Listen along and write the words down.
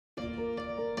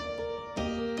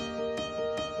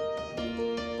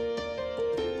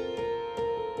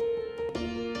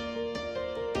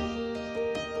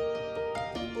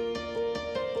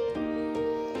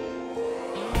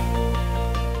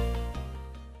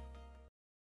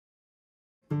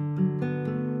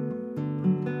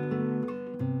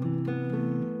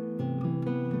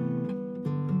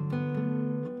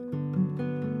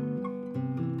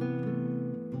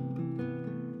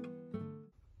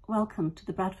Welcome to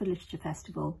the Bradford Literature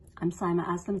Festival. I'm Saima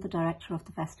Aslam, the director of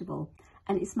the festival,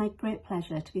 and it's my great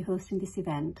pleasure to be hosting this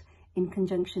event in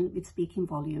conjunction with Speaking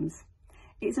Volumes.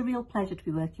 It is a real pleasure to be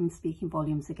working with Speaking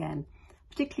Volumes again,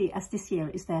 particularly as this year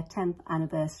is their 10th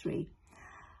anniversary.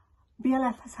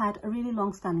 BLF has had a really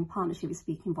long-standing partnership with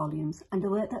Speaking Volumes, and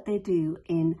the work that they do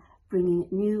in bringing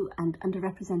new and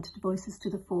underrepresented voices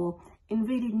to the fore in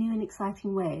really new and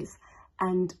exciting ways,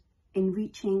 and in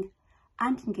reaching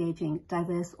and engaging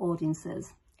diverse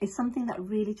audiences is something that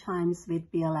really chimes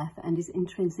with BLF and is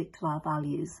intrinsic to our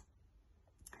values.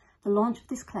 The launch of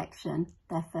this collection,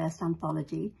 their first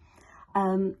anthology,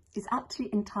 is aptly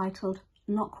entitled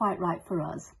Not Quite Right for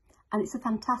Us, and it's a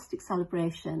fantastic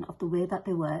celebration of the way that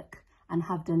they work and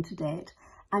have done to date,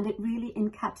 and it really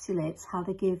encapsulates how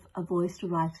they give a voice to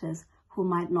writers who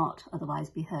might not otherwise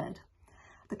be heard.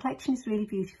 The collection is really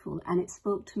beautiful, and it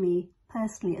spoke to me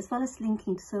personally, as well as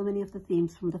linking to so many of the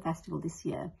themes from the festival this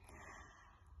year.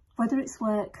 Whether it's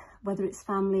work, whether it's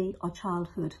family or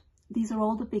childhood, these are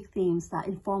all the big themes that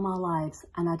inform our lives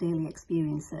and our daily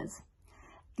experiences.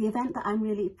 The event that I'm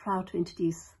really proud to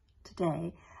introduce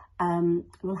today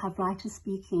will have writers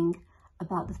speaking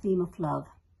about the theme of love.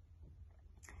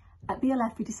 At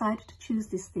BLF, we decided to choose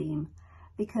this theme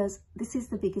because this is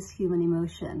the biggest human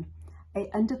emotion. It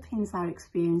underpins our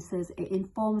experiences, it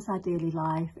informs our daily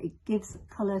life, it gives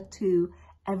colour to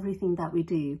everything that we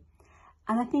do.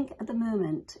 And I think at the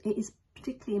moment it is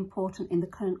particularly important in the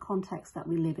current context that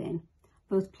we live in,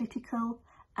 both political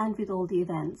and with all the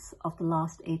events of the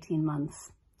last 18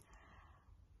 months.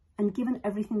 And given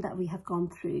everything that we have gone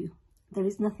through, there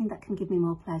is nothing that can give me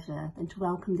more pleasure than to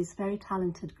welcome this very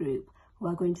talented group who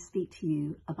are going to speak to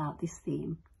you about this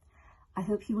theme. I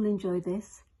hope you will enjoy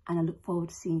this, and I look forward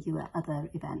to seeing you at other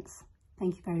events.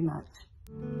 Thank you very much.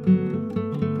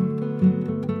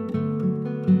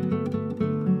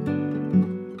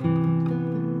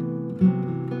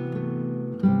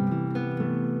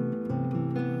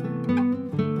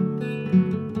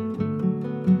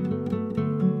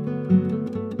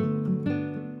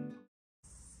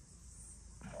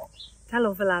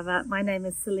 Hello Valava, my name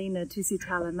is Selina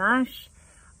Tusitala Marsh.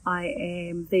 I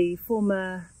am the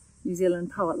former New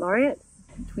Zealand Poet Laureate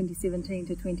 2017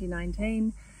 to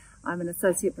 2019. I'm an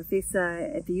associate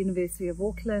professor at the University of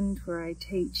Auckland, where I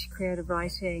teach creative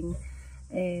writing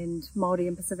and Māori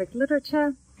and Pacific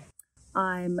literature.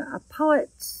 I'm a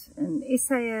poet, an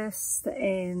essayist,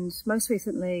 and most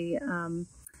recently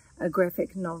a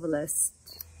graphic novelist.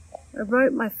 I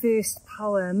wrote my first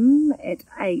poem at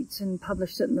 8 and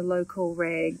published it in the local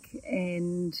rag,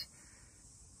 and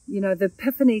you know, the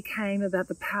epiphany came about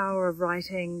the power of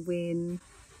writing when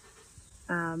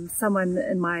someone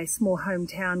in my small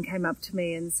hometown came up to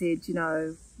me and said, you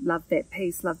know, love that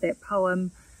piece, love that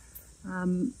poem.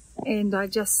 And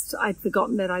I'd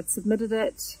forgotten that I'd submitted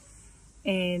it,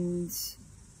 and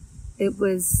it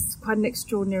was quite an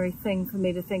extraordinary thing for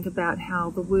me to think about how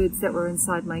the words that were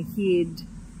inside my head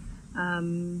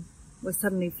were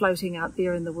suddenly floating out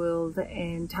there in the world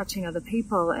and touching other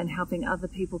people and helping other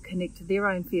people connect to their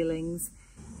own feelings.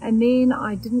 And then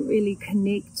I didn't really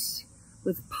connect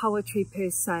with poetry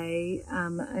per se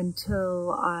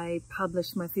until I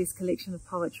published my first collection of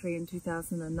poetry in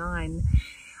 2009.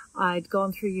 I'd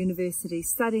gone through university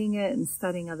studying it and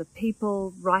studying other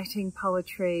people, writing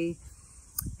poetry,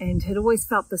 and had always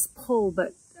felt this pull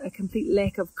but a complete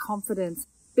lack of confidence.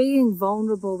 Being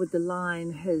vulnerable with the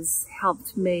line has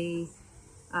helped me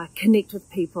connect with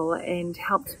people and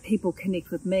helped people connect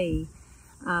with me,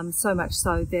 so much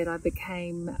so that I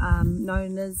became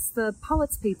known as the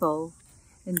Poets People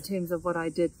in terms of what I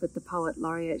did with the Poet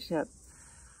Laureateship.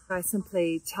 I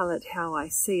simply tell it how I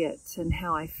see it and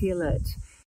how I feel it.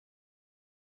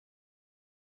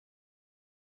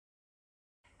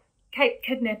 Cape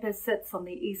Kidnappers sits on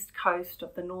the east coast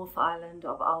of the North Island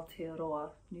of Aotearoa,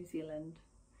 New Zealand.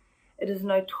 It is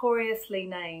notoriously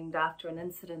named after an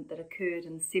incident that occurred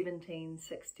in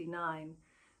 1769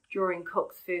 during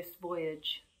Cook's first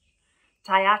voyage.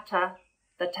 Taiata,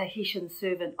 the Tahitian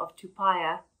servant of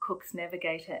Tupaia, Cook's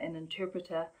navigator and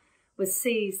interpreter, was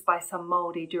seized by some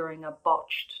Māori during a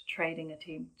botched trading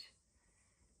attempt.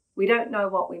 We don't know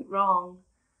what went wrong,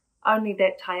 only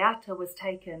that Taiata was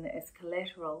taken as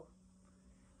collateral.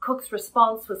 Cook's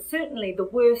response was certainly the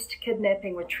worst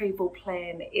kidnapping retrieval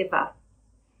plan ever.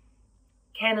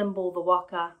 Cannonball the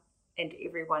waka and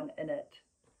everyone in it,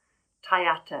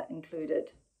 Taiata included,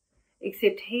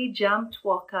 except he jumped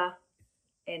waka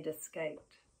and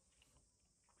escaped.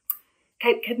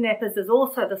 Cape Kidnappers is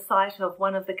also the site of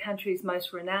one of the country's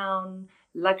most renowned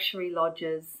luxury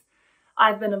lodges.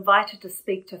 I've been invited to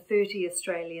speak to 30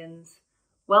 Australians,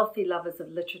 wealthy lovers of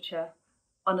literature,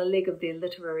 on a leg of their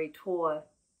literary tour.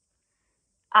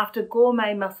 After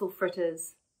gourmet mussel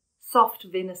fritters, soft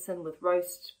venison with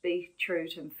roast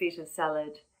beetroot and feta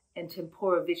salad, and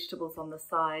tempura vegetables on the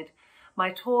side,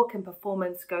 my talk and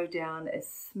performance go down as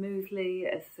smoothly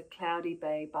as the cloudy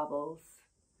bay bubbles.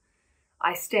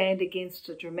 I stand against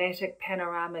a dramatic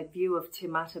panoramic view of Te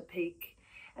Mata Peak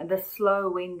and the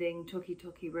slow-wending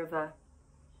Tukituki River.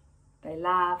 They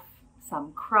laugh,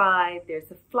 some cry, there's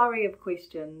a flurry of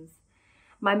questions.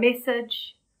 My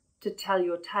message, to tell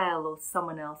your tale or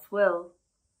someone else will,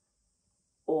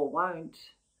 or won't.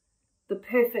 The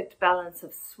perfect balance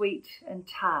of sweet and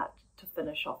tart to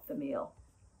finish off the meal.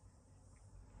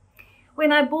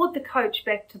 When I board the coach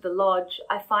back to the lodge,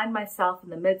 I find myself in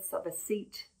the midst of a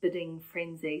seat-bidding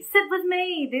frenzy. Sit with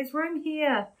me, there's room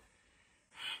here.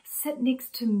 Sit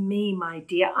next to me, my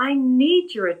dear, I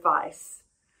need your advice.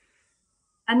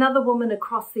 Another woman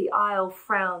across the aisle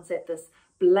frowns at this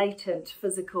blatant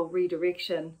physical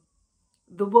redirection.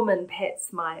 The woman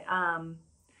pats my arm.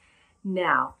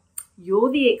 Now,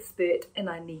 you're the expert and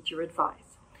I need your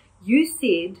advice. You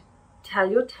said,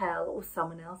 tell your tale or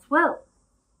someone else will.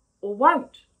 Or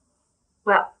won't.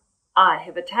 Well, I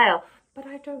have a tale, but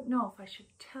I don't know if I should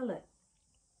tell it.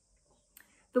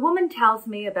 The woman tells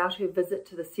me about her visit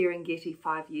to the Serengeti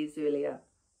 5 years earlier.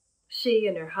 She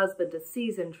and her husband are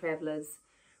seasoned travellers,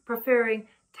 preferring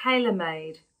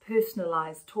tailor-made,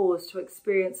 personalised tours to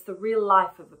experience the real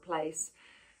life of a place.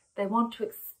 They want to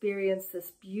experience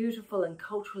this beautiful and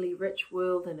culturally rich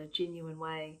world in a genuine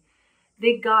way.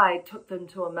 Their guide took them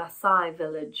to a Maasai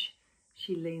village.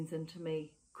 She leans into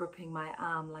me, gripping my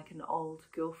arm like an old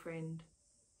girlfriend.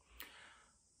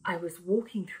 I was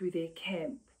walking through their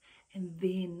camp, and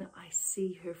then I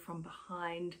see her from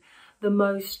behind, the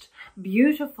most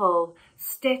beautiful,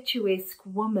 statuesque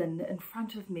woman in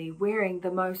front of me, wearing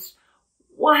the most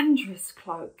wondrous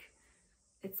cloak.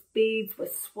 Its beads were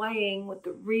swaying with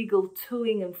the regal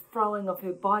toing and froing of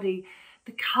her body.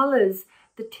 The colours,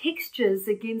 the textures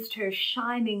against her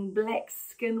shining black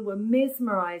skin were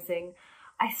mesmerising.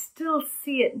 I still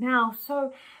see it now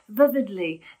so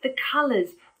vividly, the colours,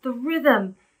 the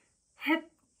rhythm,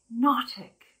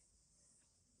 hypnotic.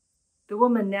 The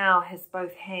woman now has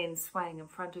both hands swaying in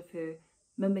front of her,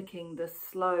 mimicking the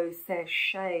slow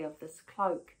sachet of this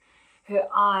cloak, her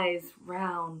eyes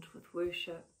round with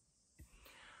worship.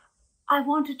 I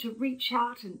wanted to reach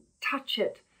out and touch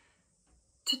it,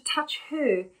 to touch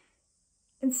her.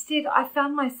 Instead, I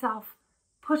found myself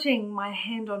putting my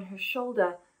hand on her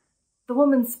shoulder. The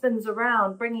woman spins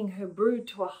around, bringing her brood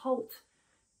to a halt.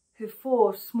 Her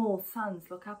 4 small sons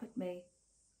look up at me.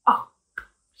 Oh,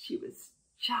 she was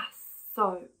just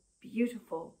so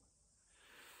beautiful.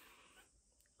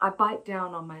 I bite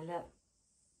down on my lip.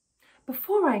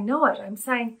 Before I know it, I'm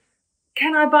saying,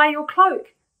 "Can I buy your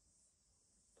cloak?"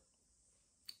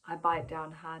 I bite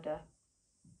down harder.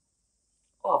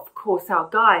 Of course, our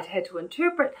guide had to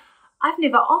interpret. I've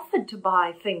never offered to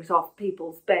buy things off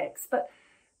people's backs, but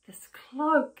this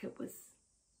cloak, it was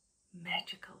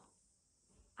magical.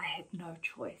 I had no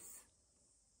choice.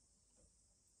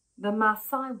 The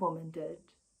Maasai woman did,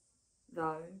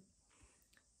 though.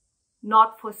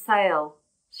 Not for sale,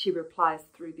 she replies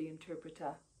through the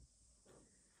interpreter.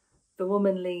 The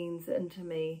woman leans into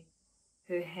me,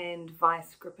 her hand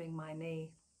vice gripping my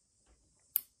knee.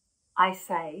 I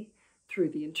say, through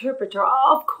the interpreter,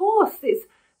 of course,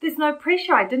 there's no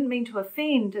pressure. I didn't mean to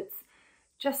offend. It's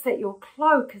just that your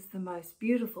cloak is the most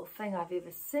beautiful thing I've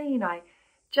ever seen. I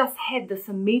just had this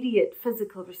immediate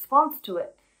physical response to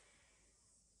it.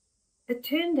 It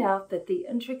turned out that the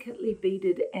intricately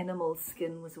beaded animal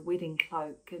skin was a wedding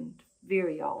cloak and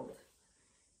very old.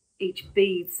 Each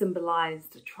bead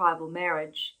symbolized a tribal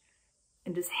marriage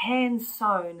and is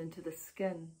hand-sewn into the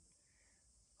skin.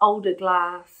 Older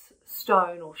glass,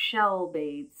 stone or shell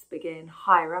beads began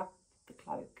higher up the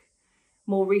cloak.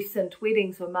 More recent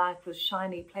weddings were marked with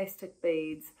shiny plastic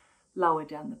beads lower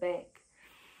down the back.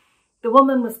 The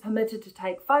woman was permitted to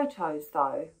take photos,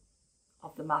 though,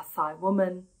 of the Maasai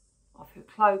woman, of her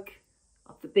cloak,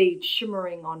 of the beads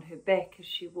shimmering on her back as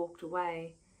she walked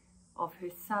away, of her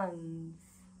sons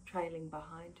trailing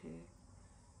behind her.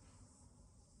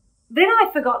 Then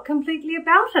I forgot completely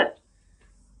about it,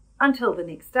 until the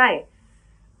next day.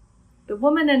 The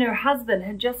woman and her husband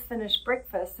had just finished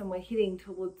breakfast and were heading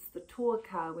towards the tour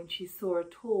car when she saw a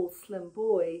tall, slim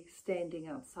boy standing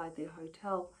outside their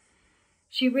hotel.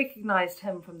 She recognized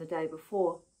him from the day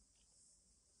before.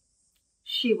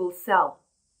 "She will sell,"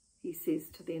 he says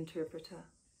to the interpreter.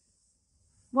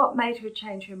 "What made her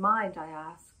change her mind?" I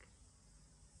ask.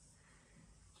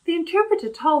 The interpreter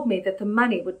told me that the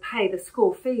money would pay the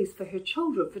school fees for her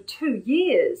children for 2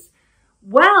 years.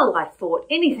 Well, I thought,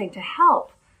 anything to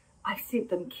help. I've sent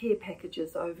them care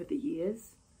packages over the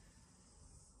years.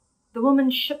 The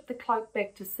woman shipped the cloak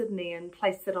back to Sydney and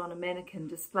placed it on a mannequin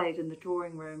displayed in the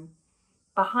drawing room.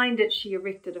 Behind it, she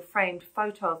erected a framed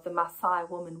photo of the Maasai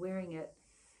woman wearing it.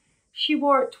 She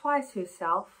wore it twice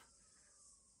herself.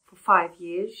 For 5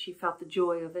 years, she felt the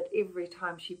joy of it every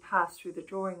time she passed through the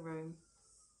drawing room,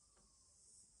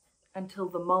 until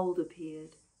the mould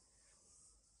appeared.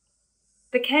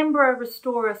 The Canberra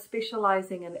restorer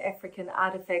specialising in African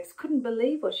artefacts couldn't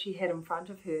believe what she had in front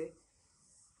of her.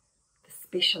 The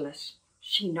specialist,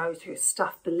 she knows her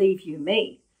stuff, believe you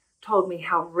me, told me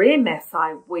how rare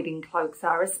Maasai wedding cloaks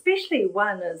are, especially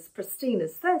one as pristine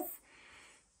as this.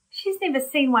 She's never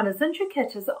seen one as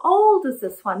intricate, as old as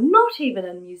this one, not even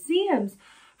in museums.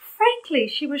 Frankly,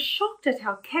 she was shocked at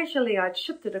how casually I'd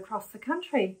shipped it across the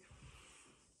country.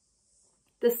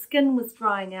 The skin was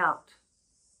drying out.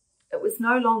 It was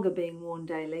no longer being worn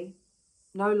daily,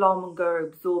 no longer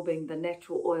absorbing the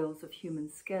natural oils of human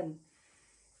skin.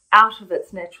 Out of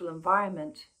its natural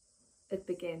environment, it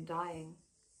began dying.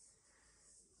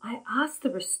 I asked the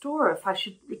restorer if I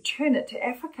should return it to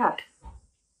Africa.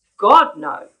 God,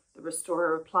 no, the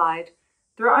restorer replied.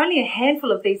 There are only a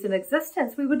handful of these in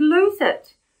existence. We would lose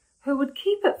it. Who would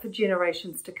keep it for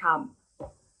generations to come?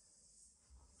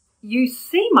 You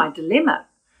see my dilemma.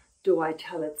 Do I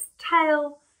tell its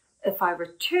tale? If I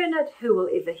return it, who will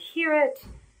ever hear it?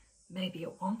 Maybe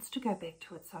it wants to go back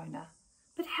to its owner.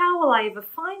 But how will I ever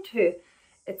find her?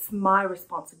 It's my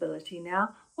responsibility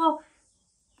now. Well,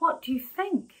 what do you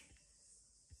think?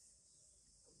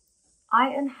 I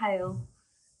inhale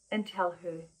and tell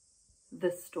her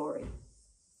this story.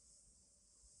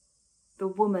 The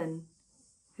woman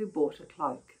who bought a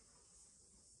cloak.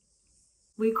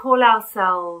 We call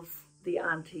ourselves the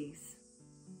aunties.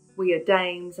 We are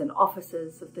dames and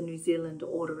officers of the New Zealand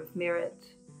Order of Merit.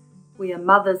 We are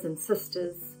mothers and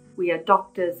sisters. We are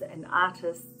doctors and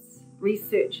artists,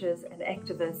 researchers and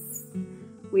activists.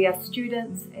 We are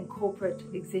students and corporate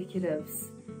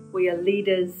executives. We are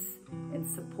leaders and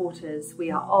supporters. We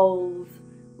are old.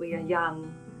 We are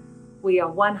young. We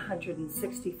are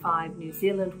 165 New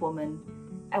Zealand women,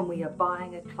 and we are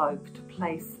buying a cloak to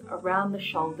place around the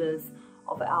shoulders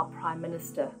of our Prime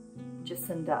Minister,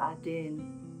 Jacinda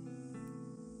Ardern.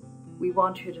 We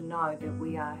want her to know that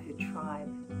we are her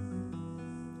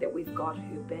tribe, that we've got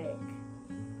her back.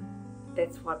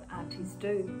 That's what aunties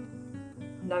do.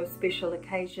 No special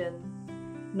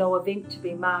occasion, no event to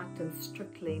be marked, and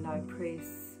strictly no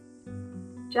press.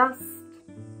 Just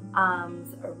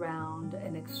arms around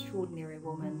an extraordinary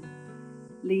woman,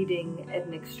 leading at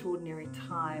an extraordinary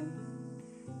time.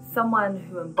 Someone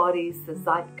who embodies the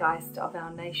zeitgeist of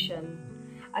our nation,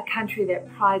 a country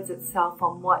that prides itself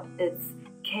on what its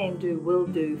can-do,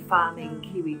 will-do farming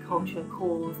Kiwi culture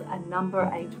calls a number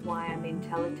 8 wire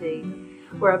mentality,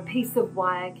 where a piece of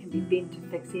wire can be bent to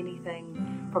fix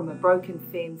anything from a broken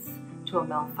fence to a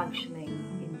malfunctioning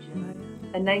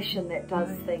engine. A nation that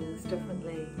does things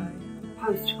differently,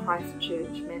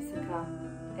 post-Christchurch massacre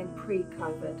and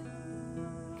pre-COVID.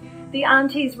 The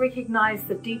aunties recognise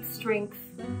the deep strength,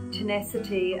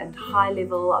 tenacity and high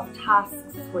level of task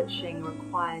switching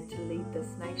required to lead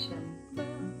this nation.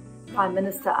 Prime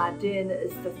Minister Ardern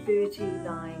is the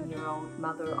 39-year-old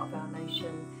mother of our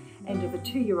nation and of a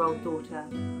 2-year-old daughter.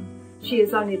 She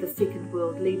is only the second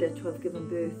world leader to have given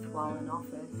birth while in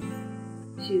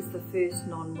office. She is the first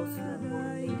non-Muslim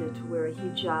woman leader to wear a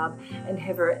hijab and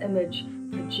have her image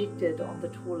projected on the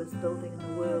tallest building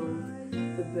in the world,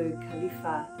 the Burj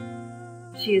Khalifa.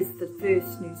 She is the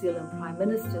first New Zealand Prime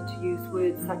Minister to use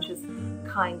words such as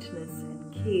kindness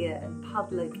and care in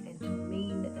public and to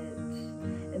mean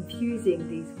it, infusing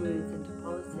these words into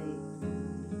policy.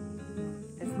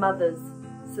 As mothers,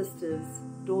 sisters,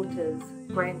 daughters,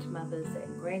 grandmothers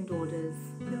and granddaughters,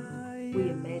 we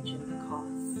imagine the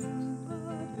cost.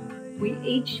 We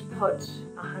each put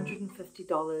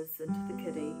 $150 into the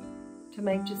kitty to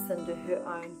make Jacinda her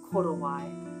own korowai,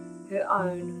 her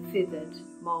own feathered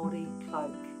Māori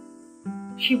cloak.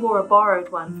 She wore a borrowed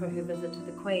one for her visit to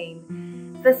the Queen.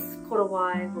 This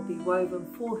korowai will be woven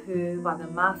for her by the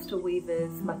master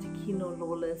weavers Matikino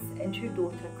Lawless and her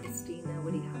daughter Christina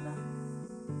Wirihana.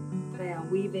 They are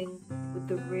weaving with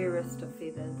the rarest of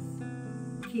feathers,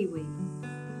 kiwi.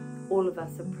 All of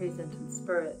us are present in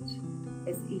spirit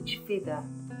as each feather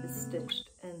is stitched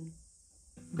in.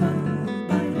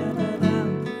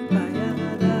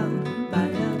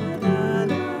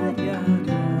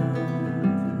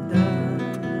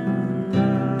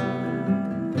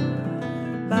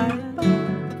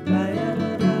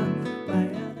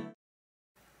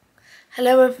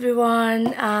 Hello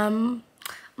everyone,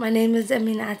 My name is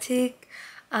Amina Atiq.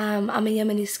 I'm a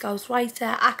Yemeni Scouts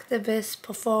writer, activist,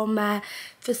 performer,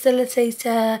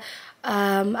 facilitator.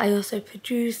 I also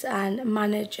produce and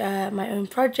manage my own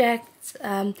projects.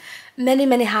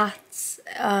 Many hats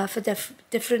for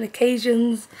different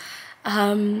occasions. But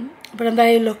I'm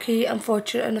very lucky and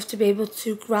fortunate enough to be able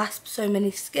to grasp so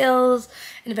many skills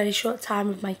in a very short time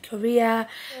of my career.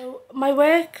 So my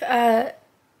work, I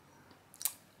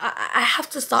have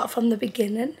to start from the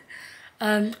beginning.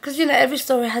 Because you know, every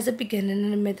story has a beginning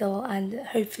and a middle and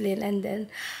hopefully an ending.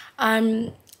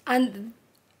 And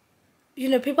you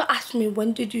know, people ask me,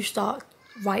 when did you start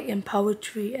writing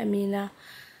poetry, Amina?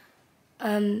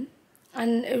 And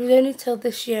it was only till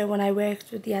this year when I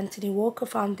worked with the Anthony Walker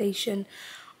Foundation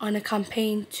on a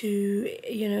campaign to,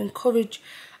 you know, encourage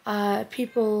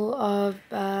people of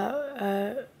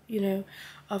you know,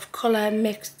 of colour,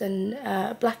 mixed and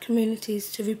black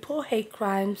communities to report hate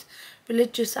crimes,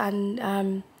 religious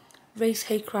and race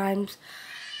hate crimes.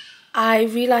 I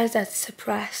realised I'd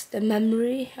suppressed the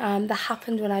memory that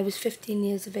happened when I was 15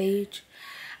 years of age.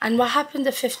 And what happened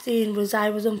at 15 was I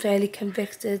was unfairly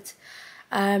convicted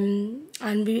and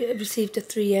received a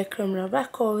 3-year criminal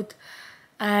record.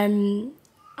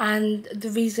 And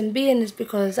the reason being is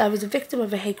because I was a victim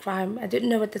of a hate crime. I didn't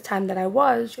know at the time that I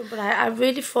was, but I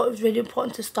really thought it was really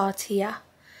important to start here.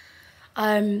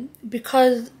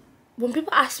 Because when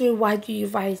people ask me, why do you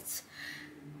write?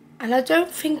 And I don't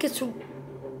think it's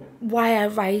why I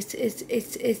write,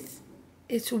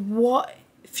 it's what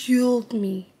fueled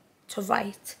me to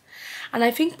write. And I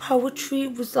think poetry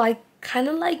was like kind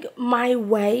of like my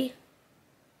way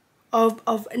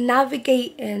of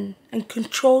navigating and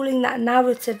controlling that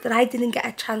narrative that I didn't get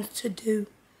a chance to do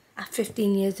at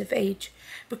 15 years of age,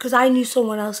 because I knew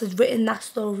someone else had written that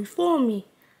story for me.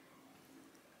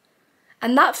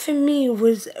 And that for me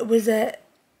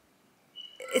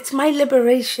it's my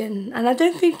liberation. And I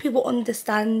don't think people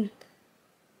understand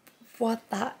what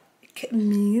that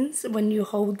means when you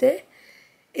hold it.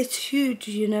 It's huge,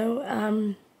 you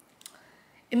know.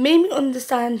 It made me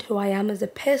understand who I am as a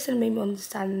person, made me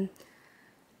understand.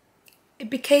 It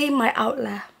became my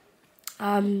outlet.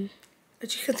 As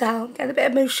you can tell, I'm getting a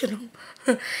bit emotional.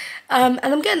 And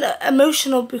I'm getting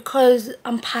emotional because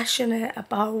I'm passionate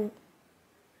about,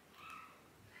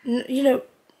 you know,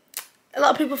 a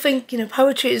lot of people think, you know,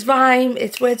 poetry is rhyme,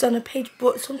 it's words on a page,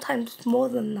 but sometimes it's more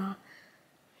than that.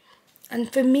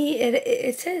 And for me,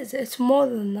 it is. It's more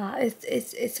than that.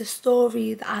 It's a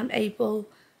story that I'm able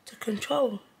to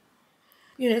control.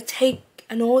 You know, take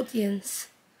an audience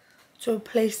to a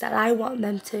place that I want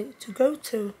them to go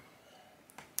to.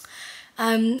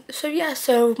 So yeah,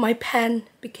 so my pen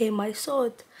became my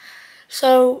sword.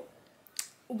 So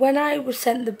when I was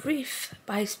sent the brief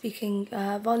by Speaking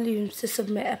Volumes to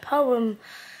submit a poem,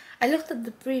 I looked at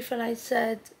the brief and I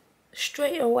said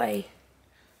straight away,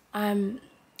 I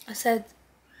said,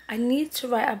 I need to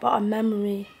write about a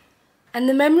memory. And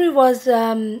the memory was,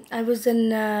 I was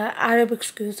in Arabic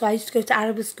school, so I used to go to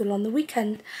Arabic school on the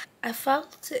weekend. I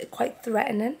felt it quite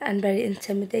threatening and very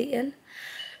intimidating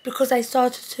because I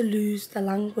started to lose the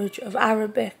language of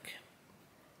Arabic.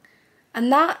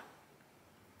 And that,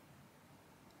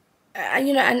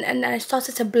 you know, and I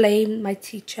started to blame my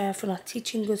teacher for not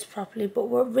teaching us properly. But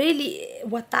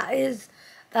what that is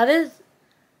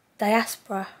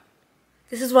diaspora.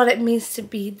 This is what it means to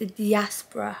be the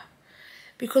diaspora.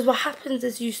 Because what happens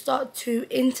is you start to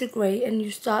integrate and you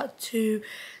start to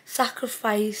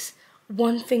sacrifice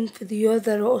one thing for the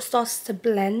other, or it starts to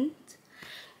blend.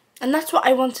 And that's what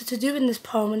I wanted to do in this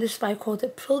poem, and this is why I called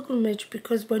it Pilgrimage,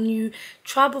 because when you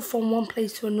travel from one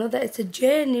place to another, it's a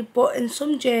journey, but in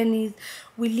some journeys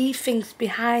we leave things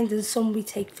behind and some we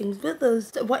take things with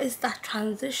us. What is that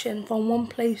transition from one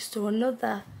place to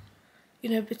another, you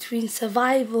know, between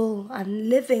survival and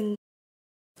living?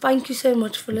 Thank you so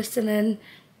much for listening,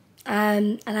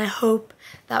 and I hope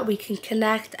that we can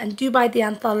connect, and do buy the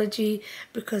anthology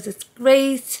because it's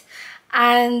great.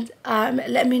 And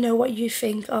let me know what you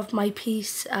think of my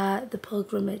piece, The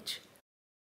Pilgrimage.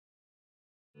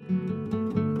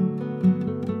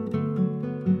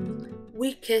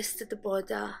 We kissed at the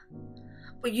border,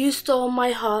 but you stole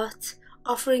my heart,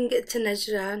 offering it to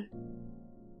Najran.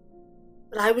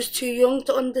 But I was too young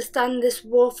to understand this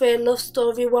warfare love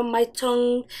story when my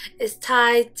tongue is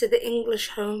tied to the English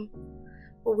home.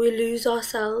 But we lose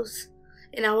ourselves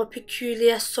in our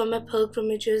peculiar summer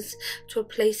pilgrimages to a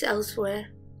place elsewhere.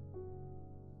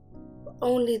 But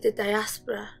only the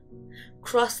diaspora,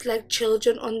 cross-legged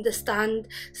children understand,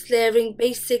 slurring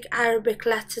basic Arabic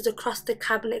letters across the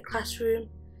cabinet classroom.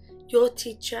 Your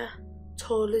teacher,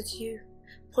 tall as you,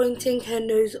 pointing her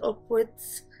nose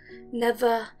upwards,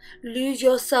 Never lose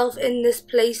yourself in this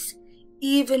place,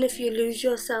 even if you lose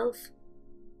yourself.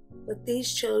 But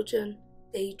these children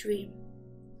daydream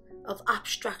of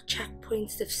abstract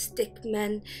checkpoints of stick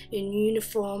men in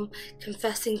uniform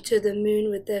confessing to the moon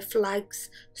with their flags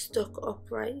stuck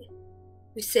upright.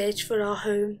 We search for our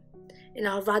home in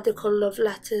our radical love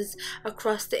letters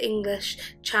across the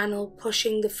English Channel,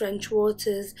 pushing the French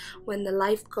waters when the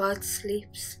lifeguard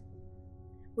sleeps.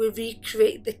 We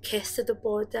recreate the kiss of the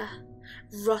border,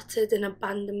 rotted in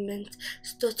abandonment,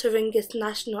 stuttering its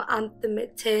national anthem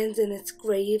it turns in its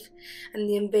grave, and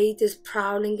the invaders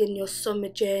prowling in your summer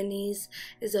journeys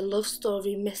is a love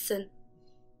story missing.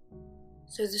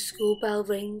 So the school bell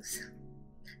rings.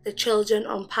 The children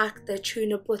unpack their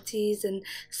tuna butties and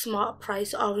smart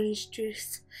price orange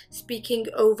juice, speaking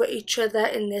over each other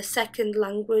in their second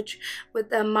language.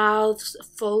 With their mouths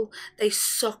full, they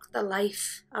suck the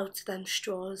life out of them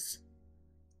straws,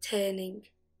 turning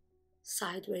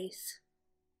sideways.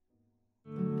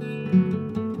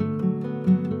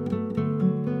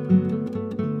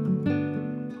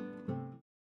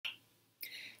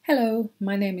 Hello,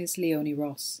 my name is Leone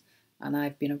Ross, and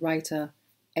I've been a writer,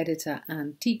 editor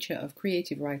and teacher of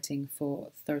creative writing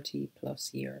for 30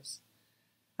 plus years.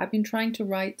 I've been trying to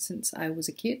write since I was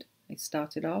a kid. I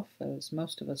started off, as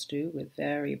most of us do, with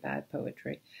very bad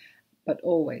poetry, but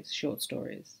always short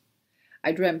stories.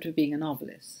 I dreamt of being a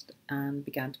novelist and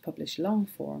began to publish long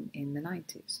form in the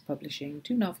 90s, publishing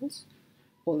 2 novels,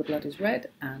 All the Blood is Red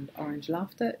and Orange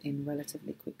Laughter, in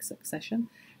relatively quick succession.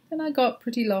 Then I got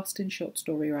pretty lost in short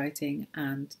story writing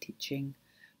and teaching,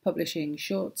 publishing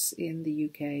shorts in the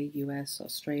UK, US,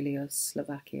 Australia,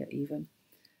 Slovakia even.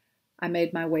 I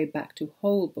made my way back to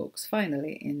whole books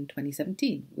finally in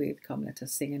 2017 with Come Let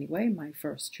Us Sing Anyway, my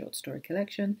first short story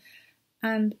collection,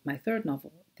 and my 3rd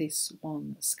novel, This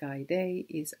One Sky Day,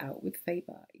 is out with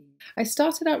Faber. I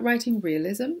started out writing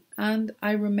realism, and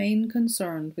I remain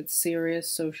concerned with serious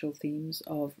social themes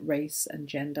of race and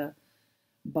gender,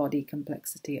 body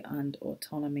complexity and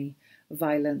autonomy,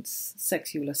 violence,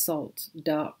 sexual assault,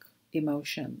 dark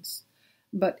emotions.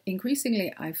 But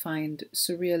increasingly I find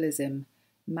surrealism,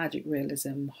 magic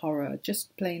realism, horror,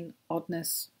 just plain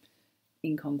oddness,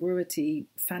 incongruity,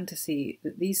 fantasy,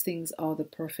 that these things are the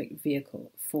perfect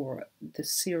vehicle for the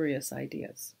serious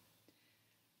ideas.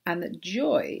 And that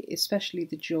joy, especially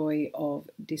the joy of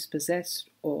dispossessed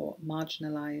or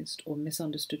marginalized or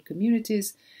misunderstood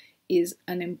communities, is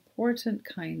an important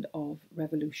kind of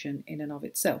revolution in and of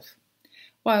itself,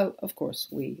 while, of course,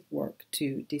 we work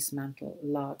to dismantle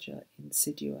larger,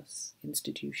 insidious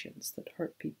institutions that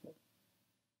hurt people.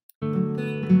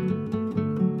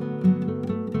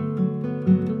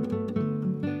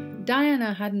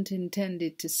 Diana hadn't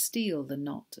intended to steal the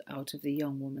knot out of the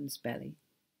young woman's belly.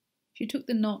 She took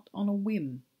the knot on a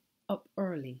whim, up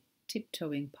early,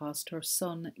 tiptoeing past her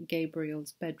son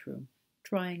Gabriel's bedroom,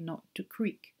 trying not to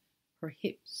creak her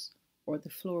hips or the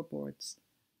floorboards,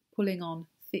 pulling on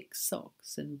thick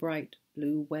socks and bright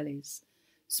blue wellies,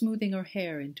 smoothing her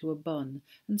hair into a bun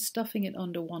and stuffing it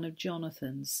under one of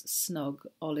Jonathan's snug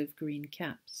olive green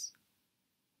caps.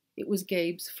 It was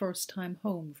Gabe's first time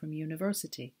home from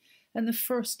university, and the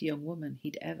first young woman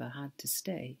he'd ever had to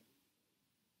stay.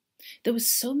 There were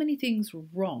so many things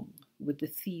wrong with the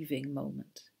thieving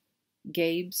moment.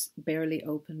 Gabe's barely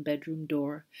open bedroom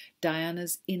door,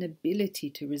 Diana's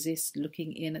inability to resist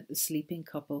looking in at the sleeping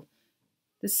couple,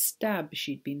 the stab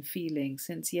she'd been feeling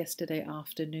since yesterday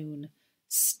afternoon,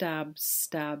 stab,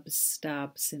 stab,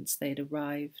 stab since they'd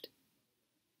arrived.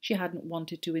 She hadn't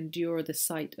wanted to endure the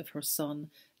sight of her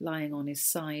son lying on his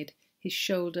side, his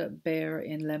shoulder bare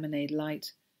in lemonade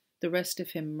light, the rest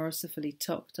of him mercifully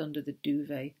tucked under the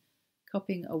duvet,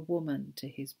 cupping a woman to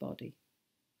his body.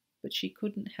 But she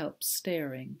couldn't help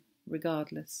staring,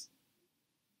 regardless.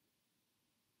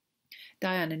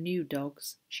 Diana knew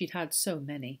dogs. She'd had so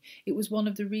many. It was one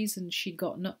of the reasons she'd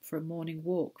gotten up for a morning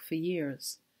walk for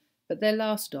years. But their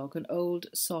last dog, an old,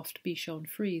 soft Bichon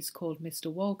Frise called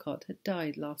Mr. Walcott, had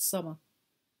died last summer.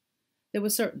 They were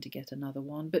certain to get another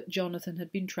one, but Jonathan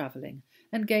had been travelling,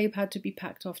 and Gabe had to be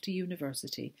packed off to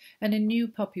university, and a new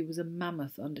puppy was a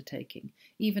mammoth undertaking.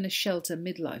 Even a shelter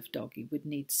midlife doggy would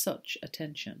need such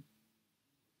attention.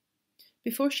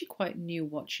 Before she quite knew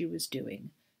what she was doing,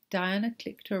 Diana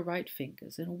clicked her right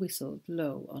fingers and whistled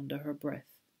low under her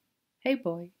breath. "Hey,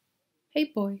 boy. Hey,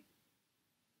 boy."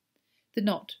 The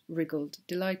knot wriggled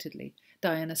delightedly.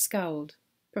 Diana scowled.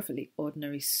 Perfectly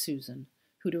ordinary Susan,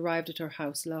 who'd arrived at her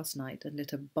house last night and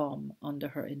lit a bomb under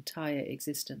her entire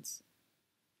existence.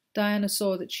 Diana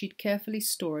saw that she'd carefully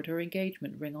stored her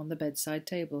engagement ring on the bedside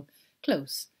table,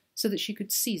 close, so that she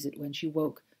could seize it when she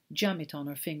woke, jam it on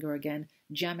her finger again,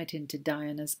 jam it into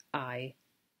Diana's eye,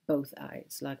 both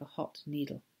eyes like a hot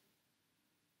needle.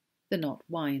 The knot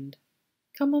whined.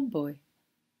 "Come on, boy,"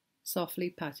 softly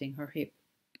patting her hip.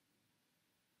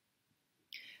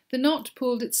 The knot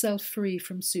pulled itself free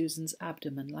from Susan's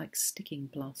abdomen like sticking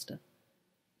plaster.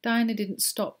 Diana didn't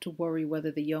stop to worry whether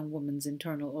the young woman's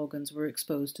internal organs were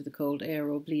exposed to the cold air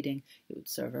or bleeding. It would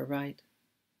serve her right.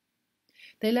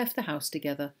 They left the house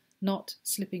together, Knot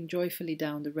slipping joyfully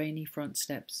down the rainy front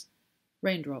steps,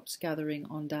 raindrops gathering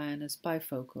on Diana's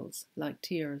bifocals like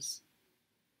tears.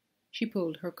 She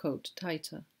pulled her coat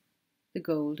tighter, the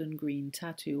gold and green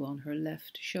tattoo on her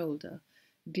left shoulder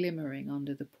glimmering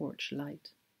under the porch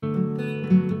light.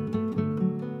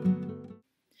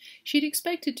 She'd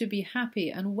expected to be happy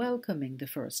and welcoming the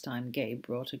first time Gabe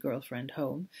brought a girlfriend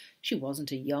home. She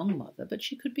wasn't a young mother, but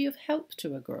she could be of help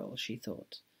to a girl, she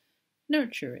thought.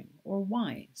 Nurturing or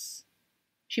wise.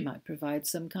 She might provide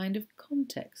some kind of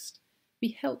context, be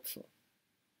helpful,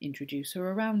 introduce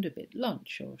her around a bit,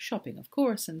 lunch or shopping, of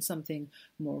course, and something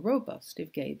more robust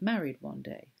if Gabe married one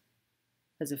day.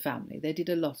 As a family, they did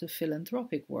a lot of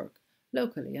philanthropic work,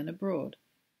 locally and abroad.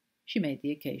 She made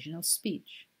the occasional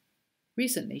speech.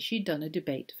 Recently, she'd done a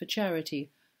debate for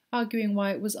charity, arguing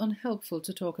why it was unhelpful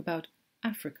to talk about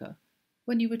Africa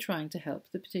when you were trying to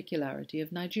help the particularity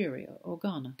of Nigeria or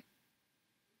Ghana.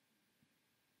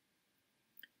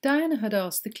 Diana had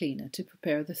asked the cleaner to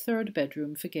prepare the third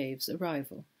bedroom for Gabe's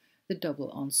arrival, the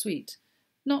double ensuite,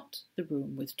 not the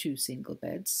room with 2 single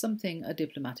beds, something a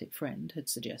diplomatic friend had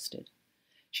suggested.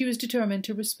 She was determined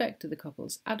to respect the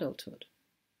couple's adulthood.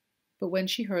 But when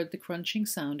she heard the crunching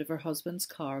sound of her husband's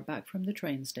car back from the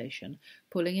train station,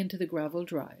 pulling into the gravel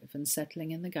drive and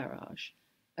settling in the garage,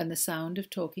 and the sound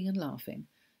of talking and laughing,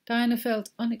 Diana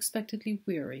felt unexpectedly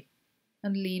weary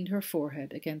and leaned her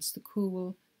forehead against the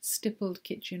cool, stippled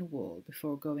kitchen wall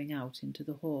before going out into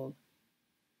the hall.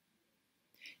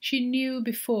 She knew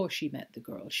before she met the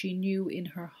girl, she knew in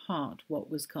her heart what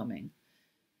was coming.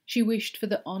 She wished for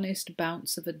the honest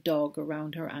bounce of a dog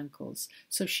around her ankles,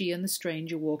 so she and the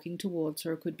stranger walking towards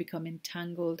her could become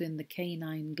entangled in the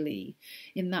canine glee,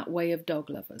 in that way of dog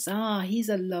lovers. "Ah, he's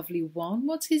a lovely one.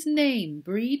 What's his name?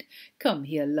 Breed? Come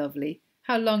here, lovely.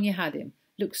 How long you had him?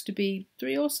 Looks to be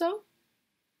 3 or so?"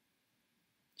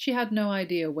 She had no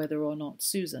idea whether or not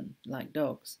Susan liked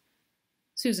dogs.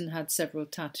 Susan had several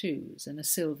tattoos and a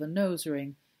silver nose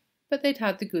ring, but they'd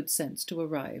had the good sense to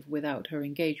arrive without her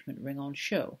engagement ring on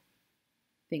show.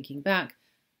 Thinking back,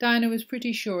 Diana was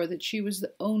pretty sure that she was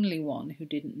the only one who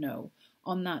didn't know,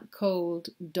 on that cold,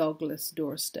 dogless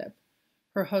doorstep,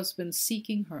 her husband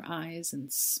seeking her eyes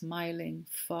and smiling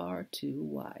far too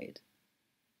wide.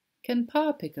 "Can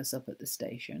Pa pick us up at the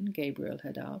station?" Gabriel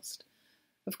had asked.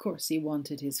 Of course he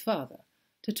wanted his father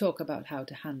to talk about how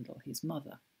to handle his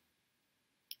mother.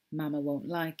 "Mama won't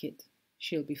like it.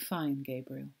 She'll be fine,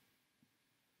 Gabriel."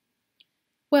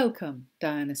 "Welcome,"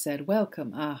 Diana said.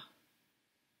 "Welcome, ah."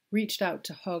 Reached out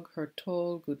to hug her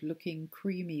tall, good-looking,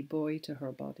 creamy boy to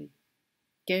her body.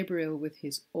 Gabriel with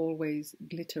his always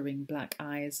glittering black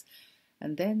eyes,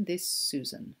 and then this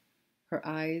Susan, her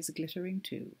eyes glittering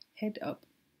too, head up,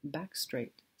 back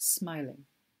straight, smiling.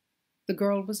 The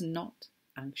girl was not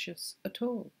anxious at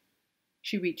all.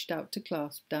 She reached out to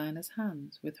clasp Diana's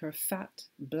hands with her fat,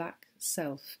 black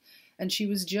self, and she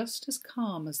was just as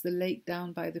calm as the lake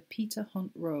down by the Peter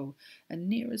Hunt Row, and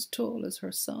near as tall as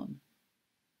her son.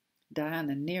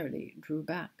 Diana nearly drew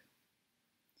back.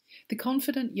 The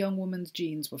confident young woman's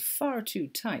jeans were far too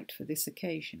tight for this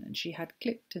occasion, and she had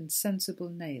clipped and sensible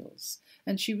nails,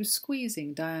 and she was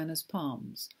squeezing Diana's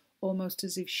palms, almost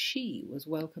as if she was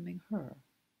welcoming her.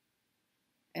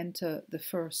 Enter the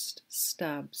first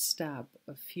stab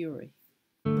of fury.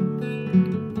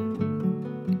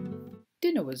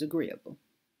 Dinner was agreeable.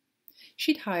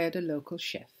 She'd hired a local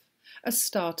chef, a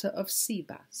starter of sea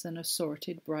bass and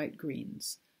assorted bright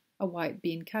greens, a white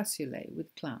bean cassoulet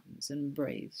with clams and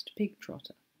braised pig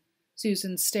trotter.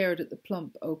 Susan stared at the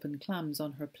plump open clams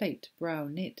on her plate, brow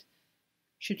knit.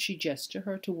 Should she gesture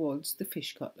her towards the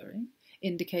fish cutlery,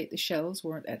 indicate the shells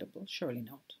weren't edible? Surely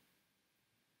not.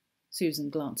 Susan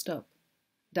glanced up.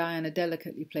 Diana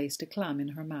delicately placed a clam in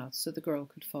her mouth so the girl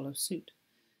could follow suit.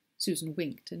 Susan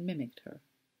winked and mimicked her.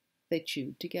 They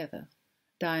chewed together.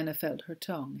 Diana felt her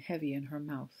tongue heavy in her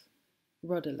mouth,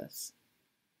 rudderless.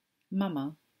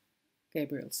 "Mama,"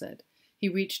 Gabriel said. He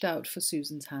reached out for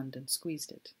Susan's hand and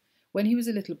squeezed it. When he was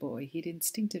a little boy, he'd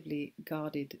instinctively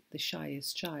guarded the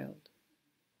shyest child.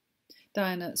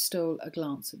 Diana stole a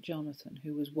glance at Jonathan,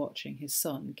 who was watching his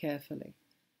son carefully.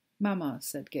 "Mama,"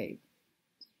 said Gabe.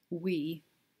 We?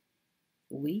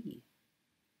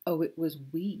 Oh, it was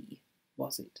we.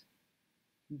 was it?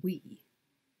 We.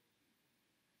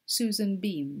 Susan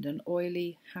beamed, an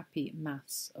oily, happy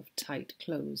mass of tight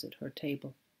clothes at her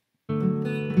table.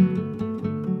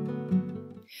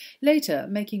 Later,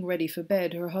 making ready for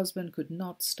bed, her husband could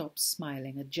not stop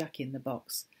smiling, a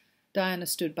jack-in-the-box. Diana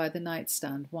stood by the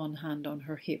nightstand, one hand on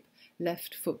her hip,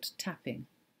 left foot tapping.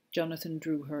 Jonathan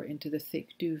drew her into the thick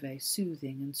duvet,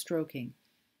 soothing and stroking.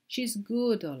 "She's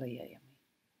good, Olayemi.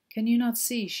 Can you not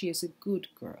see she is a good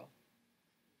girl?"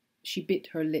 She bit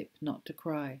her lip not to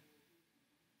cry.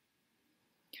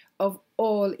 "Of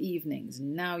all evenings,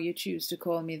 now you choose to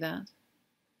call me that?"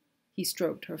 He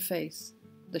stroked her face,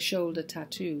 the shoulder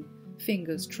tattoo,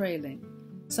 fingers trailing.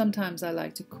 "Sometimes I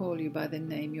like to call you by the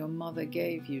name your mother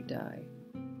gave you, Di."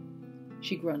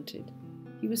 She grunted.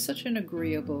 He was such an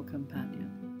agreeable companion.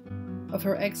 Of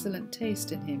her excellent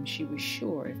taste in him she was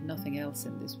sure, if nothing else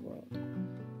in this world.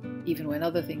 Even when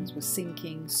other things were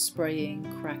sinking, spraying,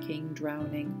 cracking,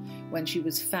 drowning, when she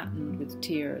was fattened with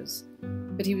tears.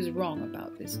 But he was wrong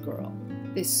about this girl,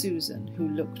 this Susan, who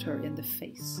looked her in the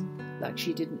face, like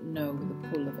she didn't know the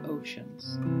pull of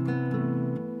oceans.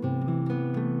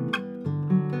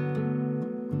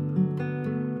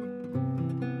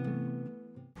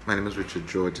 My name is Richard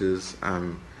Georges.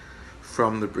 I'm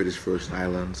from the British Virgin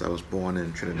Islands. I was born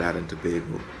in Trinidad and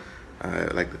Tobago. I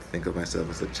like to think of myself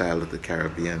as a child of the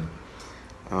Caribbean.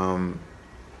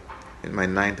 In my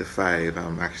 9 to 5,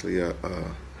 I'm actually a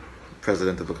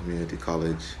president of a community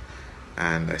college,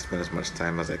 and I spend as much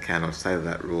time as I can outside of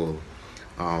that role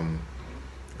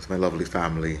with my lovely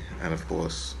family and, of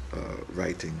course,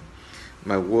 writing.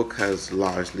 My work has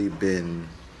largely been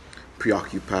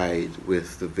preoccupied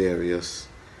with the various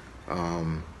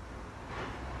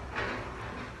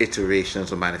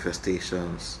iterations or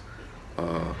manifestations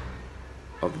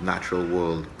of the natural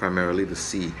world, primarily the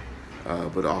sea,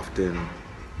 but often,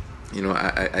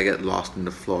 I get lost in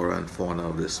the flora and fauna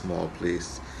of this small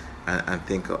place and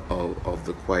think of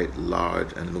the quite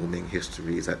large and looming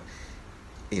histories that,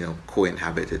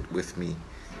 co-inhabit it with me.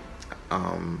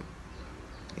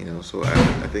 So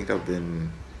I think I've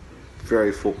been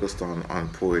very focused on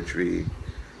poetry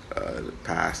the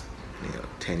past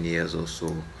 10 years or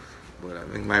so. But I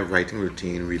think my writing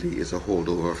routine really is a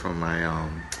holdover from my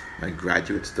my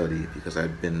graduate study, because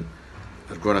I've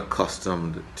grown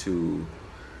accustomed to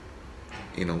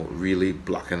really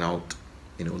blocking out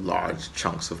large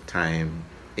chunks of time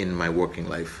in my working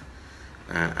life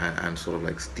and sort of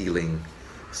like stealing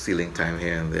time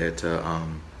here and there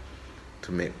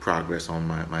to make progress on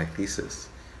my thesis.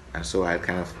 And so I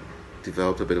kind of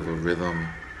developed a bit of a rhythm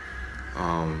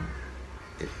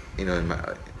in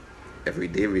my every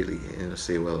day, really,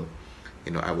 say, well,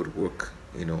 I would work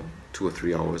 2 or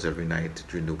 3 hours every night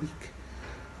during the week,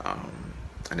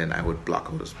 and then I would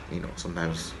block out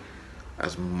sometimes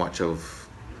as much of,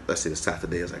 let's say, the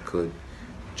Saturday as I could,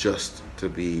 just to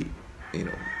be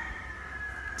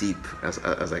deep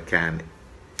as I can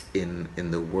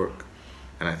in the work.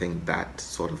 And I think that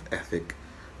sort of ethic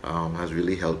has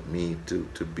really helped me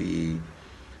to be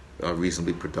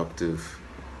reasonably productive.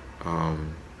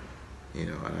 And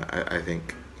I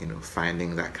think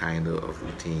finding that kind of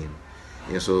routine.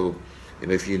 So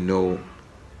if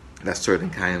that certain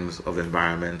kinds of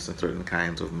environments and certain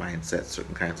kinds of mindsets,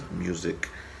 certain kinds of music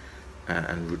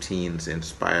and routines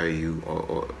inspire you,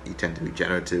 or you tend to be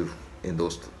generative in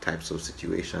those types of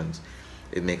situations,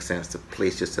 it makes sense to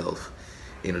place yourself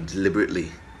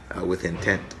deliberately with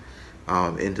intent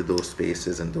into those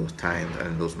spaces and those times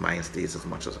and those mind states as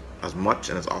much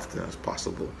and as often as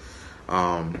possible,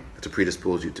 to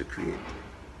predispose you to create.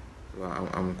 So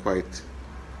I'm quite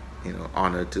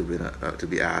honored to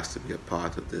be asked to be a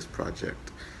part of this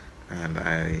project, and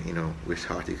I wish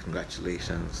hearty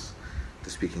congratulations to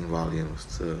Speaking Volumes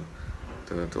to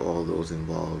all those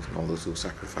involved and all those who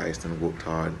sacrificed and worked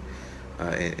hard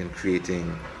in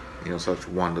creating such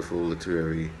wonderful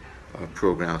literary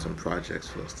programs and projects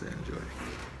for us to enjoy.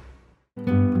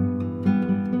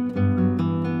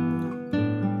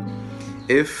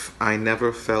 If I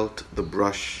never felt the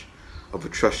brush of a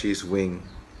thrushy's wing,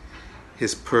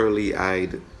 his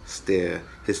pearly-eyed stare,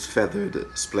 his feathered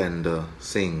splendor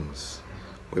sings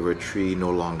where a tree no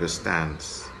longer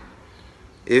stands.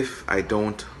 If I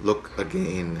don't look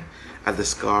again at the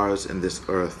scars in this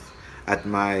earth, at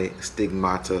my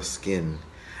stigmata skin,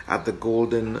 at the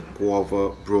golden guava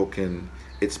broken,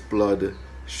 its blood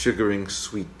sugaring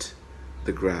sweet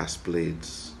the grass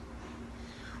blades.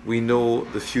 We know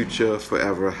the future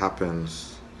forever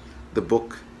happens. The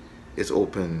book is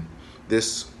open.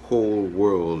 This whole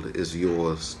world is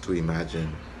yours to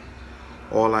imagine.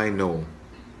 All I know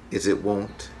is it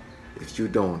won't, if you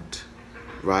don't,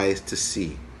 rise to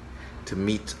see to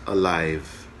meet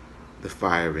alive the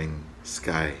firing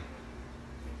sky.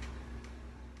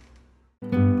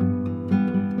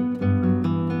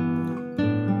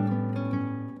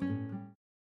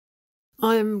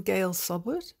 I'm Gaele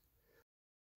Sobott.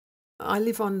 I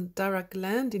live on Darug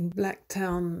land in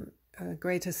Blacktown,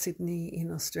 Greater Sydney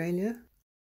in Australia.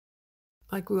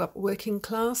 I grew up working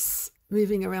class,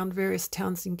 moving around various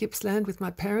towns in Gippsland with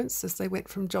my parents as they went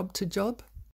from job to job.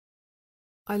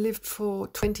 I lived for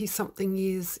 20-something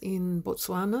years in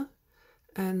Botswana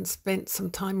and spent some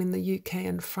time in the UK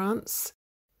and France.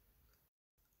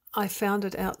 I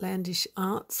founded Outlandish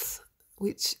Arts,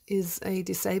 which is a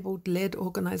disabled-led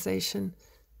organisation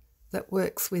that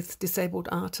works with disabled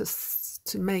artists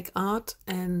to make art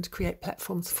and create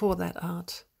platforms for that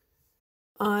art.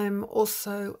 I'm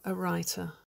also a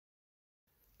writer.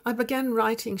 I began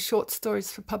writing short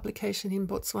stories for publication in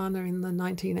Botswana in the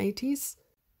 1980s.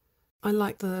 I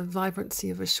like the vibrancy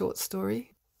of a short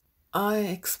story. I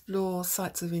explore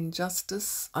sites of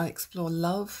injustice. I explore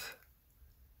love.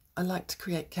 I like to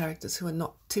create characters who are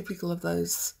not typical of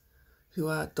those who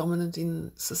are dominant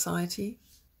in society.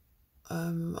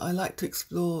 I like to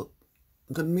explore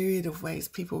the myriad of ways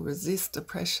people resist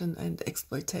oppression and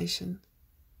exploitation,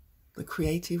 the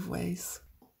creative ways.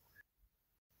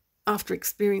 After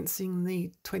experiencing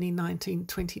the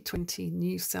 2019-2020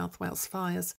 New South Wales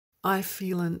fires, I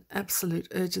feel an absolute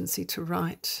urgency to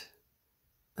write.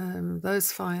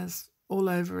 Those fires all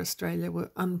over Australia were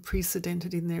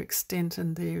unprecedented in their extent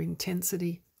and their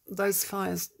intensity. Those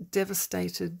fires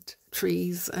devastated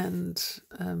trees and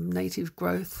native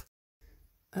growth.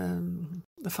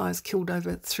 The fires killed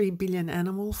over 3 billion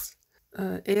animals.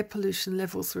 Air pollution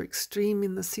levels were extreme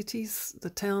in the cities, the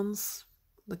towns,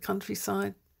 the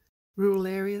countryside, rural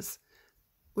areas.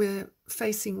 We're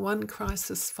facing one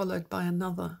crisis followed by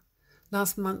another.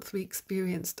 Last month we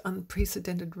experienced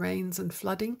unprecedented rains and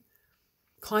flooding,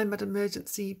 climate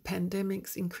emergency,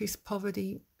 pandemics, increased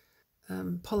poverty,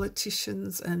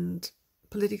 politicians and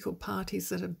political parties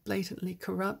that are blatantly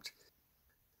corrupt.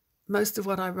 Most of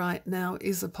what I write now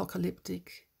is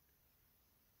apocalyptic.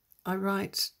 I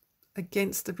write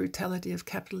against the brutality of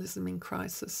capitalism in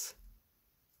crisis.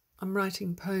 I'm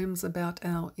writing poems about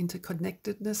our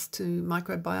interconnectedness to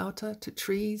microbiota, to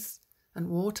trees and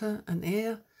water and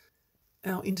air,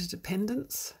 our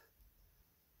interdependence.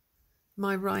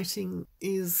 My writing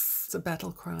is a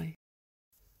battle cry.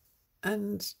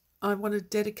 And I want to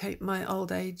dedicate my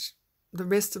old age, the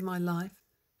rest of my life,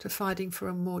 to fighting for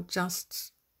a more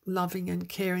just, loving and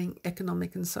caring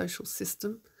economic and social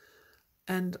system.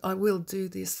 And I will do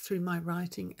this through my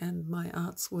writing and my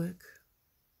arts work.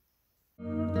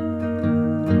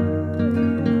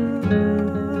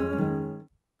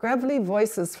 Gravelly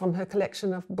voices from her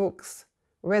collection of books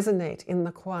resonate in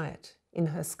the quiet in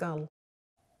her skull.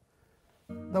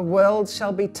 The world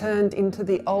shall be turned into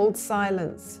the old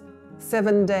silence.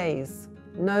 7 days,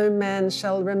 no man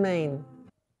shall remain.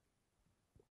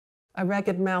 A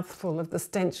ragged mouthful of the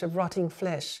stench of rotting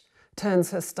flesh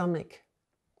turns her stomach.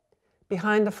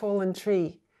 Behind a fallen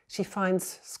tree, she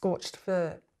finds scorched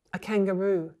fur, a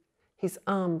kangaroo, his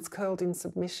arms curled in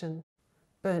submission,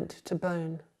 burnt to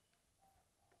bone.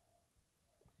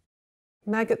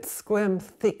 Maggots squirm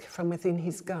thick from within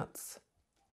his guts.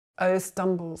 O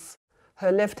stumbles.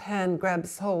 Her left hand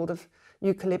grabs hold of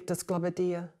Eucalyptus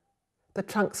globidea. The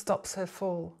trunk stops her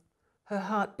fall, her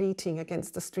heart beating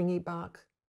against the stringy bark.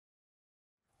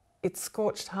 Its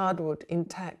scorched hardwood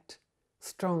intact,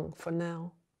 strong for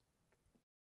now.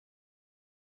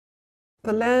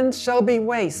 The land shall be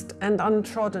waste and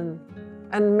untrodden,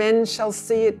 and men shall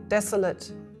see it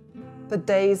desolate. The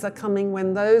days are coming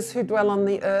when those who dwell on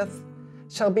the earth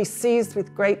shall be seized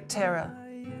with great terror.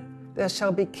 There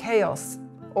shall be chaos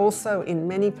also in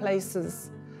many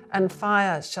places, and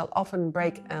fire shall often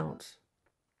break out.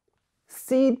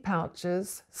 Seed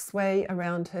pouches sway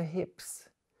around her hips,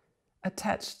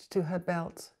 attached to her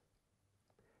belt.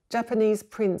 Japanese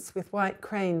prints with white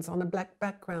cranes on a black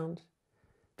background.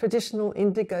 Traditional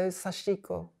indigo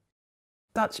sashiko.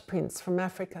 Dutch prints from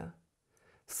Africa.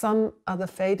 Some are the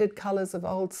faded colours of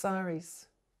old saris.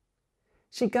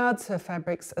 She guards her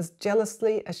fabrics as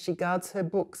jealously as she guards her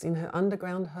books in her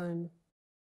underground home.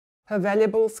 Her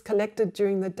valuables collected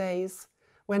during the days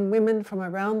when women from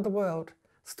around the world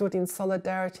stood in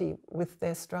solidarity with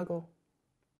their struggle.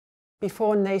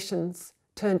 Before nations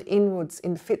turned inwards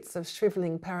in fits of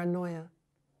shrivelling paranoia.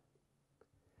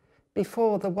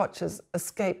 Before the Watchers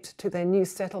escaped to their new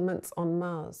settlements on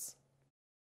Mars.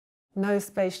 No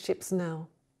spaceships now,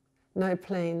 no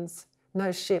planes,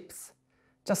 no ships,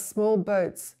 just small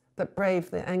boats that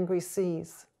brave the angry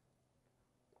seas.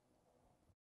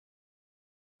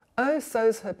 O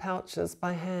sews her pouches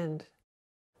by hand,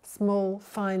 small,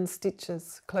 fine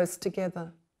stitches close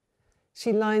together.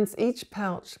 She lines each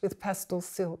pouch with pastel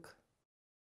silk.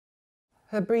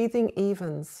 Her breathing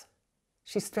evens.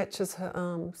 She stretches her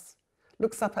arms,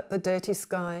 looks up at the dirty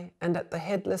sky and at the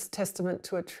headless testament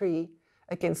to a tree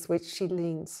against which she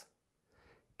leans.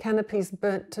 Canopies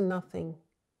burnt to nothing,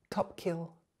 top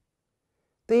kill.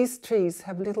 These trees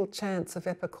have little chance of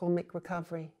epicormic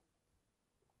recovery.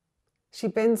 She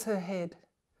bends her head,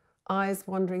 eyes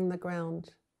wandering the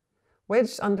ground.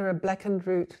 Wedged under a blackened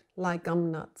root lie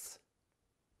gum nuts.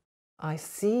 I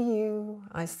see you,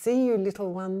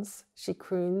 little ones, she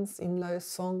croons in low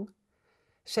song,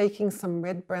 shaking some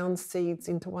red-brown seeds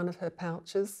into one of her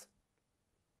pouches.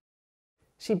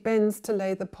 She bends to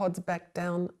lay the pods back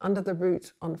down under the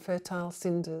root on fertile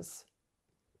cinders.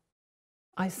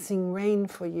 I sing rain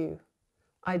for you,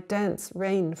 I dance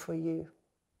rain for you.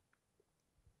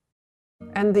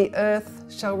 And the earth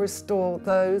shall restore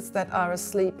those that are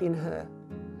asleep in her,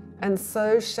 and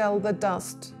so shall the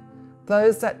dust,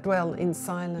 those that dwell in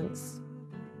silence.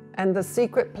 And the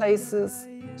secret places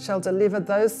shall deliver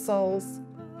those souls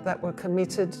that were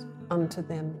committed unto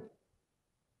them.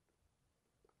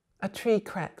 A tree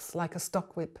cracks like a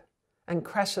stockwhip and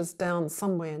crashes down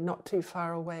somewhere not too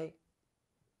far away.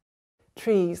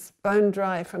 Trees, bone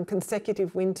dry from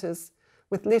consecutive winters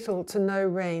with little to no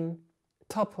rain,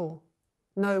 topple,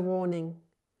 no warning,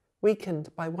 weakened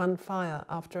by one fire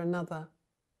after another.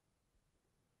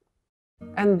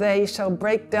 And they shall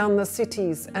break down the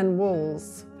cities and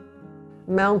walls,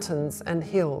 mountains and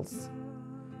hills,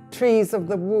 trees of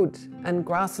the wood and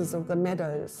grasses of the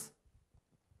meadows.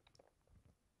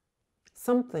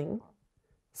 Something,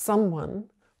 someone,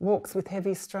 walks with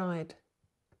heavy stride.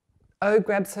 O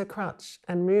grabs her crutch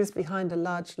and moves behind a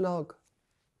large log,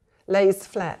 lays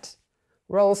flat,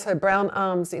 rolls her brown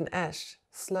arms in ash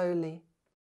slowly,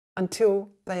 until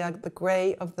they are the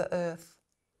grey of the earth.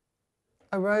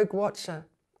 A rogue watcher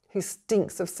who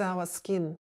stinks of sour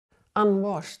skin,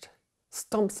 unwashed,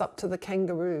 stomps up to the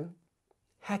kangaroo,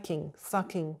 hacking,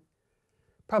 sucking,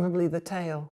 probably the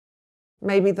tail,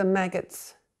 maybe the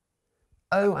maggots.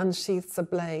 O unsheaths a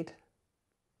blade.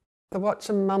 The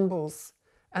watcher mumbles,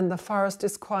 and the forest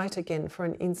is quiet again for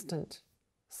an instant,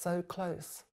 so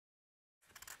close.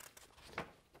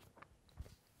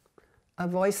 A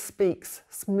voice speaks,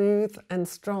 smooth and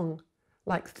strong,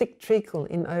 like thick treacle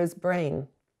in O's brain.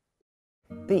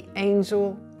 The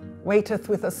angel waiteth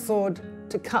with a sword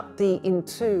to cut thee in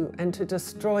two and to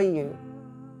destroy you.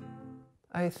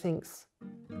 O thinks,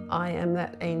 I am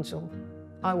that angel.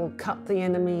 I will cut the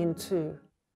enemy in two.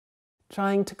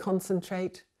 Trying to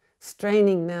concentrate,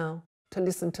 straining now to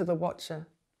listen to the watcher.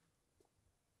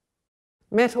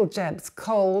 Metal jabs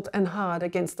cold and hard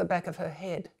against the back of her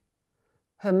head.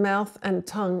 Her mouth and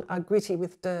tongue are gritty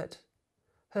with dirt.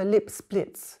 Her lip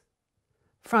splits.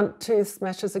 Front tooth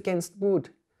smashes against wood,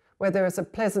 where there is a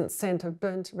pleasant scent of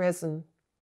burnt resin.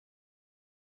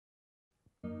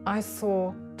 I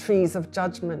saw trees of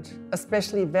judgment,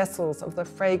 especially vessels of the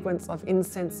fragrance of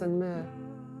incense and myrrh.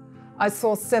 I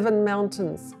saw 7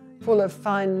 mountains full of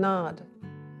fine nard,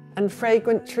 and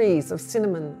fragrant trees of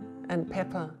cinnamon and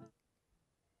pepper.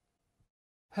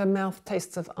 Her mouth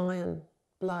tastes of iron,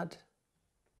 blood.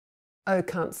 O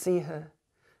can't see her,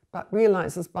 but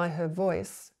realizes by her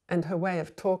voice and her way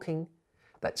of talking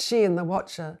that she and the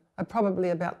watcher are probably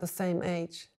about the same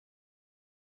age.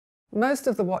 Most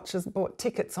of the watchers bought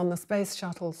tickets on the space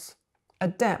shuttles.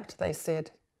 Adapt, they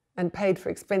said, and paid for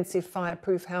expensive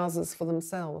fireproof houses for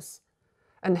themselves,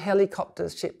 and helicopter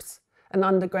ships and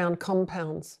underground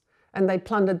compounds, and they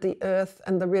plundered the earth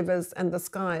and the rivers and the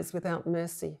skies without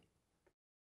mercy.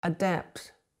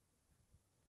 Adapt.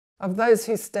 Of those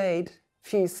who stayed,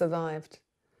 few survived.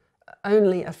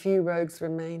 Only a few rogues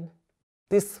remain.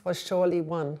 This was surely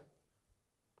one.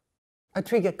 A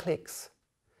trigger clicks.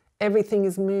 Everything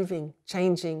is moving,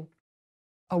 changing.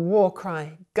 A war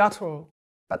cry, guttural,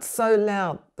 but so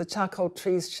loud the charcoal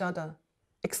trees shudder.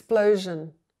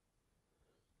 Explosion.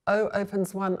 O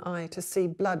opens one eye to see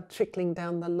blood trickling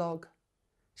down the log.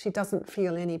 She doesn't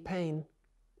feel any pain.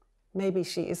 Maybe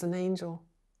she is an angel.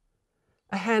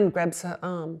 A hand grabs her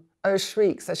arm. O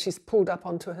shrieks as she's pulled up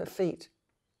onto her feet.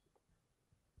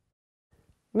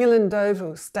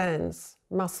 Milandovu stands,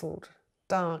 muscled,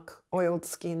 dark, oiled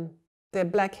skin, their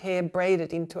black hair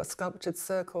braided into a sculptured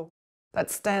circle that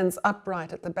stands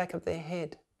upright at the back of their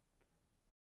head.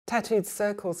 Tattooed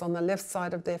circles on the left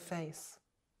side of their face.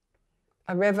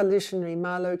 A revolutionary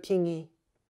Malo Kingi,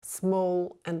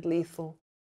 small and lethal.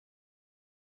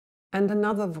 And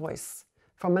another voice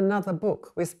from another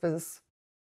book whispers,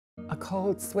 a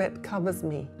cold sweat covers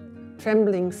me,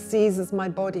 Trembling seizes my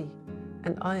body,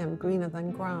 and I am greener than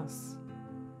grass.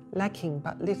 Lacking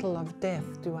but little of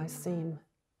death do I seem.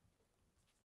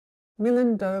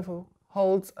 Milandovo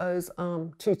holds O's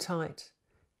arm too tight,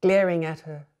 glaring at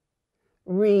her.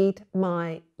 Read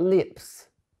my lips.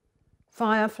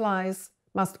 Fireflies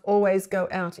must always go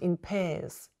out in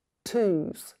pairs,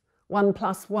 twos, 1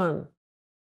 + 1.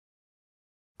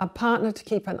 A partner to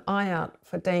keep an eye out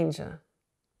for danger.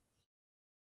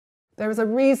 There is a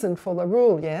reason for the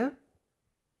rule, yeah?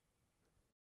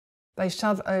 They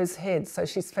shove O's head so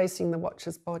she's facing the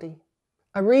watcher's body.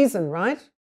 A reason, right?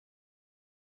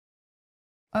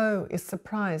 O is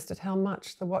surprised at how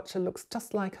much the watcher looks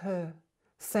just like her.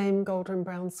 Same golden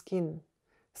brown skin,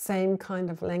 same kind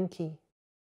of lanky.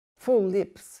 Full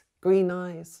lips, green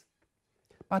eyes.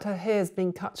 But her hair's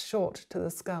been cut short to the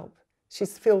scalp.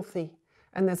 She's filthy,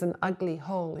 and there's an ugly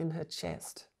hole in her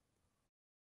chest.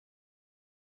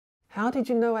 How did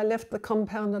you know I left the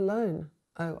compound alone?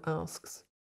 O asks.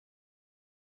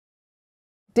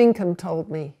 Dinkum told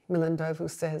me, Milandovu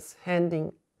says,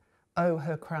 handing O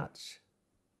her crutch.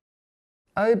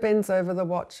 O bends over the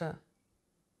watcher.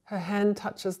 Her hand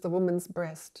touches the woman's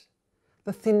breast,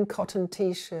 the thin cotton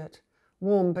t-shirt,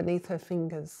 warm beneath her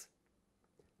fingers,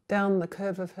 down the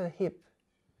curve of her hip,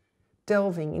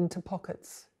 delving into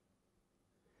pockets.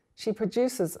 She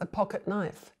produces a pocket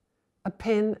knife, a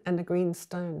pen and a green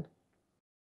stone.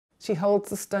 She holds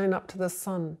the stone up to the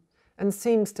sun and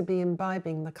seems to be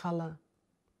imbibing the colour.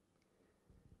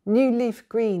 New leaf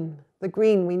green, the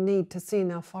green we need to see in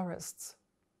our forests.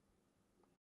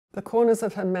 The corners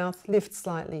of her mouth lift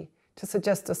slightly to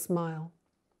suggest a smile.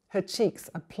 Her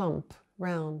cheeks are plump,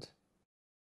 round.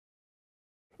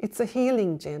 It's a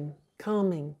healing gem,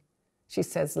 calming, she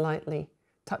says lightly,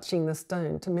 touching the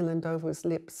stone to Milandovu's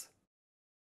lips.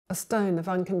 A stone of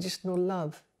unconditional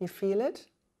love, you feel it?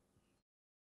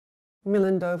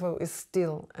 Milandovu is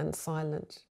still and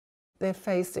silent, their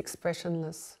face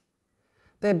expressionless,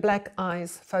 their black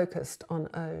eyes focused on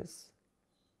O's.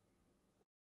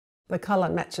 The colour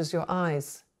matches your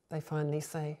eyes, they finally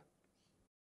say.